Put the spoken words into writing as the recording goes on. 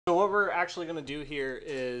So what we're actually going to do here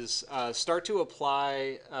is start to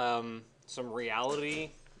apply some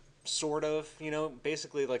reality, sort of,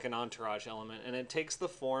 basically like an entourage element. And it takes the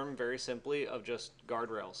form very simply of just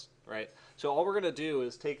guardrails, right? So all we're going to do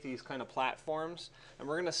is take these kind of platforms and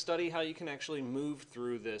we're going to study how you can actually move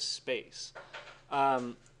through this space.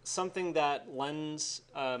 Something that lends...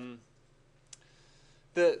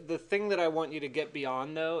 The thing that I want you to get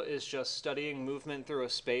beyond, though, is just studying movement through a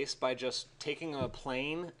space by just taking a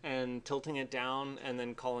plane and tilting it down and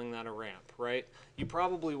then calling that a ramp, right? You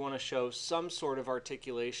probably want to show some sort of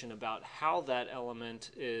articulation about how that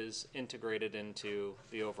element is integrated into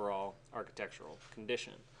the overall architectural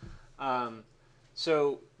condition.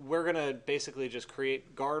 So we're going to basically just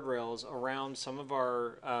create guardrails around some of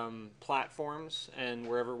our platforms and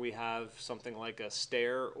wherever we have something like a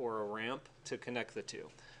stair or a ramp to connect the two.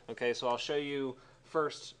 Okay, so I'll show you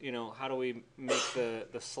first, how do we make the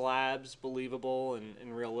slabs believable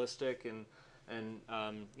and realistic and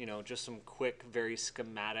just some quick, very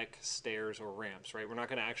schematic stairs or ramps, right? We're not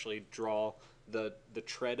going to actually draw the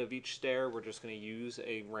tread of each stair. We're just going to use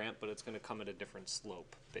a ramp, but it's going to come at a different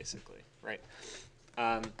slope, basically, right?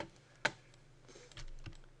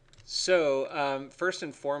 First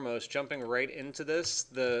and foremost, jumping right into this,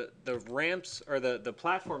 the ramps or the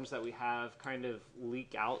platforms that we have kind of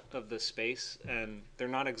leak out of the space, and they're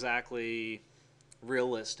not exactly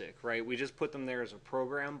realistic, right? We just put them there as a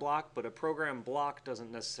program block, but a program block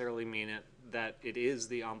doesn't necessarily mean that it is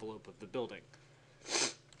the envelope of the building.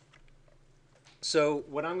 So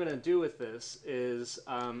what I'm going to do with this is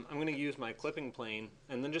I'm going to use my clipping plane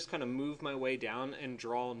and then just kind of move my way down and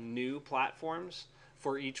draw new platforms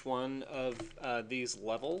for each one of these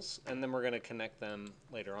levels, and then we're going to connect them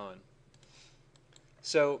later on.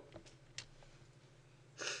 So,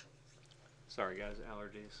 sorry guys,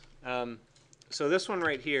 allergies. So this one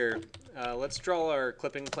right here, let's draw our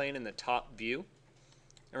clipping plane in the top view.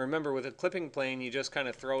 And remember, with a clipping plane, you just kind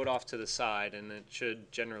of throw it off to the side and it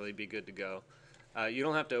should generally be good to go. You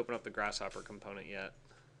don't have to open up the grasshopper component yet.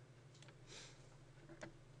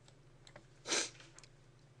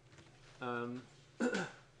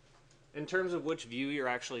 In terms of which view you're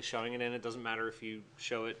actually showing it in, it doesn't matter if you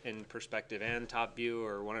show it in perspective and top view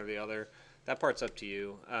or one or the other. That part's up to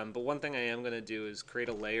you. But one thing I am going to do is create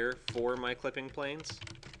a layer for my clipping planes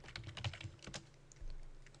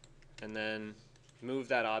and then move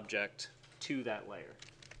that object to that layer.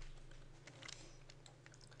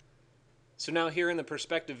 So now here in the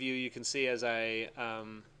perspective view, you can see as I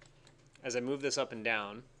move this up and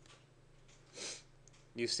down,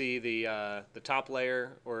 you see the top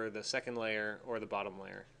layer or the second layer or the bottom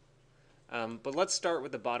layer. But let's start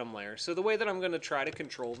with the bottom layer. So the way that I'm going to try to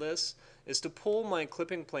control this is to pull my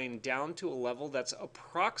clipping plane down to a level that's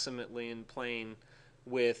approximately in plane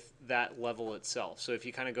with that level itself. So if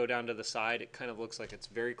you kind of go down to the side, it kind of looks like it's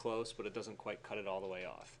very close, but it doesn't quite cut it all the way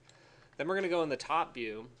off. Then we're going to go in the top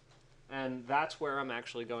view, and that's where I'm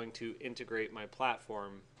actually going to integrate my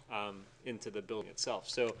platform into the building itself.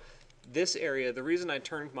 So this area, the reason I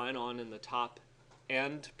turned mine on in the top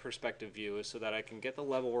and perspective view is so that I can get the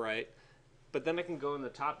level right, but then I can go in the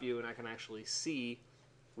top view and I can actually see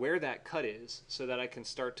where that cut is so that I can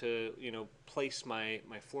start to place my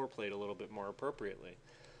floor plate a little bit more appropriately.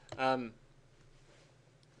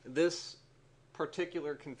 This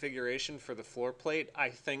particular configuration for the floor plate I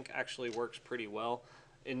think actually works pretty well.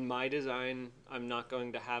 In my design, I'm not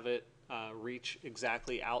going to have it reach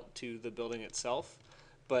exactly out to the building itself,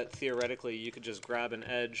 but theoretically you could just grab an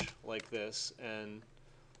edge like this and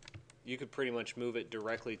you could pretty much move it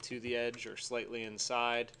directly to the edge or slightly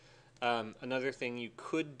inside. Another thing you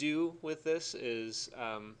could do with this is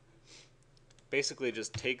basically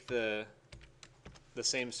just take the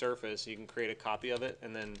same surface, you can create a copy of it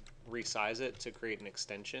and then resize it to create an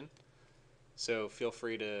extension. So feel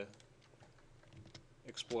free to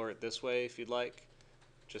explore it this way if you'd like.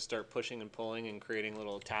 Just start pushing and pulling and creating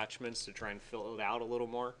little attachments to try and fill it out a little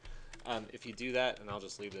more. If you do that, and I'll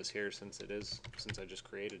just leave this here since I just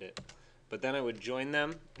created it. But then I would join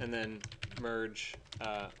them and then merge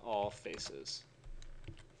all faces.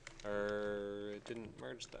 Or it didn't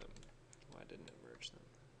merge them. Why didn't it merge them?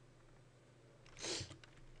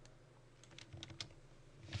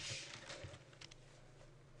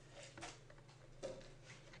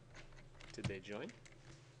 Did they join?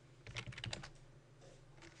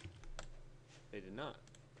 They did not.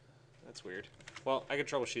 That's weird. Well, I could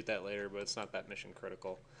troubleshoot that later, but it's not that mission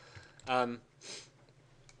critical.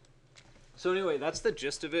 So anyway, that's the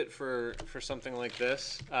gist of it for something like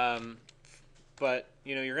this. But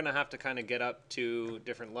you're going to have to kind of get up to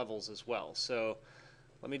different levels as well. So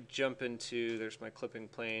let me jump into, there's my clipping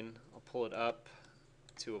plane. I'll pull it up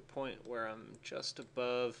to a point where I'm just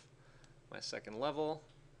above my second level,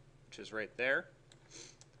 which is right there.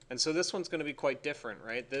 And so this one's going to be quite different,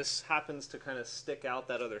 right? This happens to kind of stick out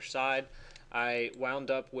that other side. I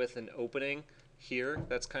wound up with an opening here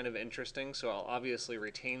that's kind of interesting, so I'll obviously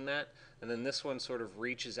retain that. And then this one sort of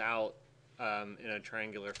reaches out in a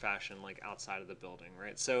triangular fashion, like outside of the building,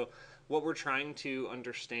 right? So what we're trying to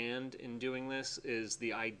understand in doing this is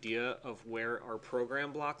the idea of where our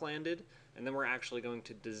program block landed, and then we're actually going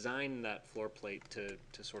to design that floor plate to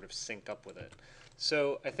sort of sync up with it.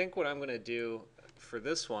 So I think what I'm going to do for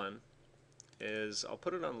this one is I'll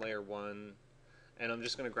put it on layer 1, and I'm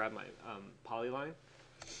just going to grab my polyline,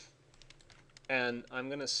 and I'm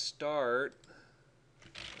going to start,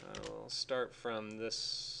 I'll start from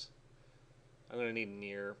this, I'm going to need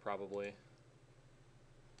near probably,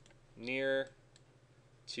 near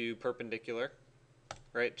to perpendicular,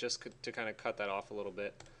 right, just to kind of cut that off a little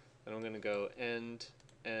bit. And I'm going to go end,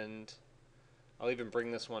 end. I'll even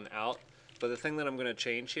bring this one out. But the thing that I'm going to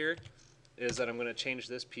change here is that I'm going to change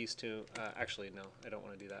this piece to, actually no, I don't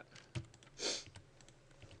want to do that.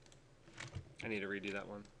 I need to redo that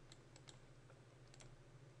one.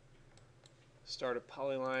 Start a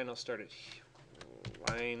polyline, I'll start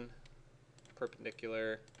a line,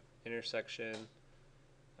 perpendicular, intersection.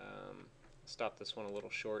 Stop this one a little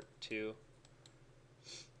short too.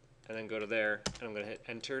 And then go to there, and I'm going to hit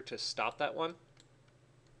enter to stop that one.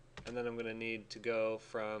 And then I'm going to need to go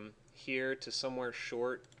from here to somewhere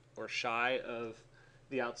short or shy of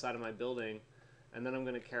the outside of my building, and then I'm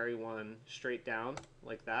going to carry one straight down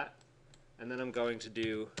like that, and then I'm going to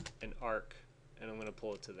do an arc, and I'm going to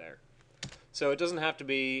pull it to there. So it doesn't have to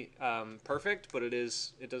be perfect, but it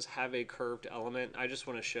does have a curved element. I just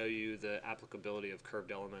want to show you the applicability of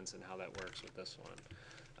curved elements and how that works with this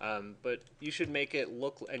one. But you should make it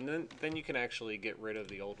look, and then you can actually get rid of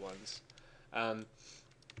the old ones.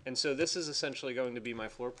 And so this is essentially going to be my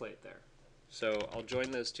floor plate there. So I'll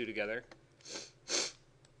join those two together.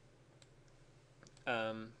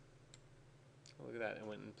 Look at that, it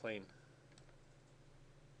went in plane.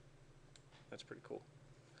 That's pretty cool.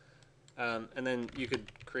 And then you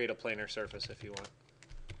could create a planar surface if you want.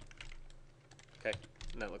 Okay,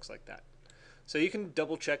 and that looks like that. So you can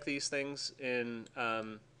double check these things in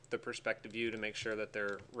the perspective view to make sure that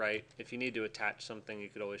they're right. If you need to attach something, you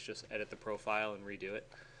could always just edit the profile and redo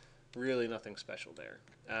it. Really nothing special there.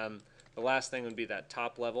 The last thing would be that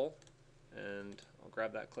top level, and I'll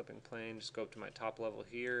grab that clipping plane, just go up to my top level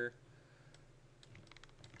here,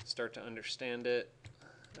 start to understand it.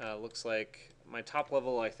 Looks like my top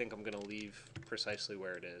level, I think I'm going to leave precisely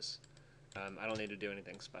where it is. I don't need to do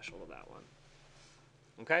anything special to that one.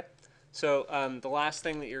 Okay? So the last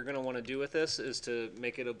thing that you're going to want to do with this is to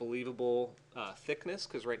make it a believable thickness,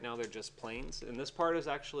 because right now they're just planes. And this part is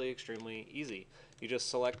actually extremely easy. You just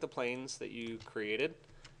select the planes that you created,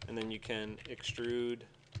 and then you can extrude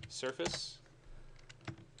surface.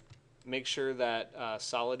 Make sure that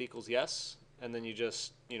solid equals yes, and then you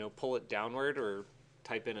just pull it downward, or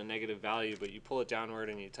type in a negative value, but you pull it downward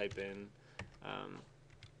and you type in,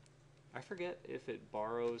 I forget if it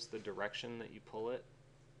borrows the direction that you pull it.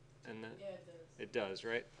 And then, yeah, it does,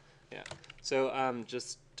 right? Yeah. So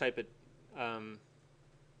just type it. I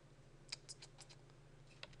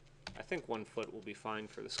think 1 foot will be fine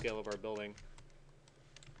for the scale of our building.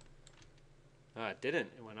 It didn't.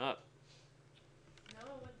 It went up. No,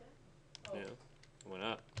 it went down. Oh. Yeah, it went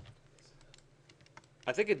up.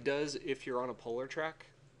 I think it does if you're on a polar track,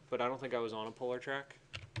 but I don't think I was on a polar track.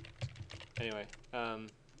 Anyway, not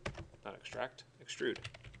extract, extrude.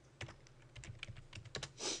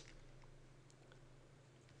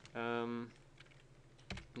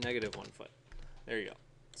 Negative 1 foot. There you go.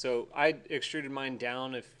 So I extruded mine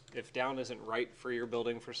down. If down isn't right for your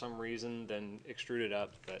building for some reason, then extrude it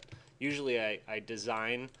up. But usually I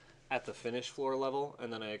design at the finished floor level,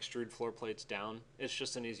 and then I extrude floor plates down. It's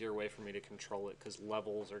just an easier way for me to control it, because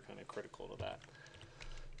levels are kind of critical to that.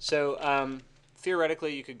 So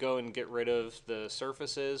theoretically, you could go and get rid of the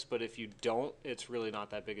surfaces, but if you don't, it's really not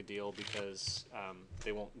that big a deal, because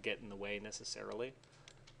they won't get in the way necessarily.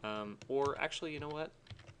 Or actually, you know what?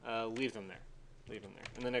 Leave them there. Leave them there.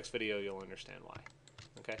 In the next video, you'll understand why.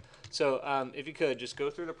 Okay. So if you could, just go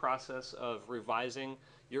through the process of revising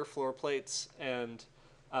your floor plates and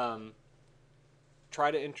try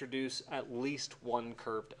to introduce at least one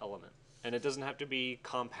curved element. And it doesn't have to be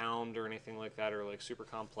compound or anything like that, or like super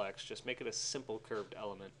complex. Just make it a simple curved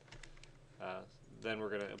element. Then we're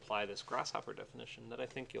going to apply this grasshopper definition that I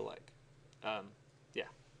think you'll like. Yeah.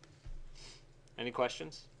 Any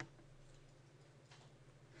questions?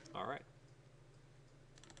 All right.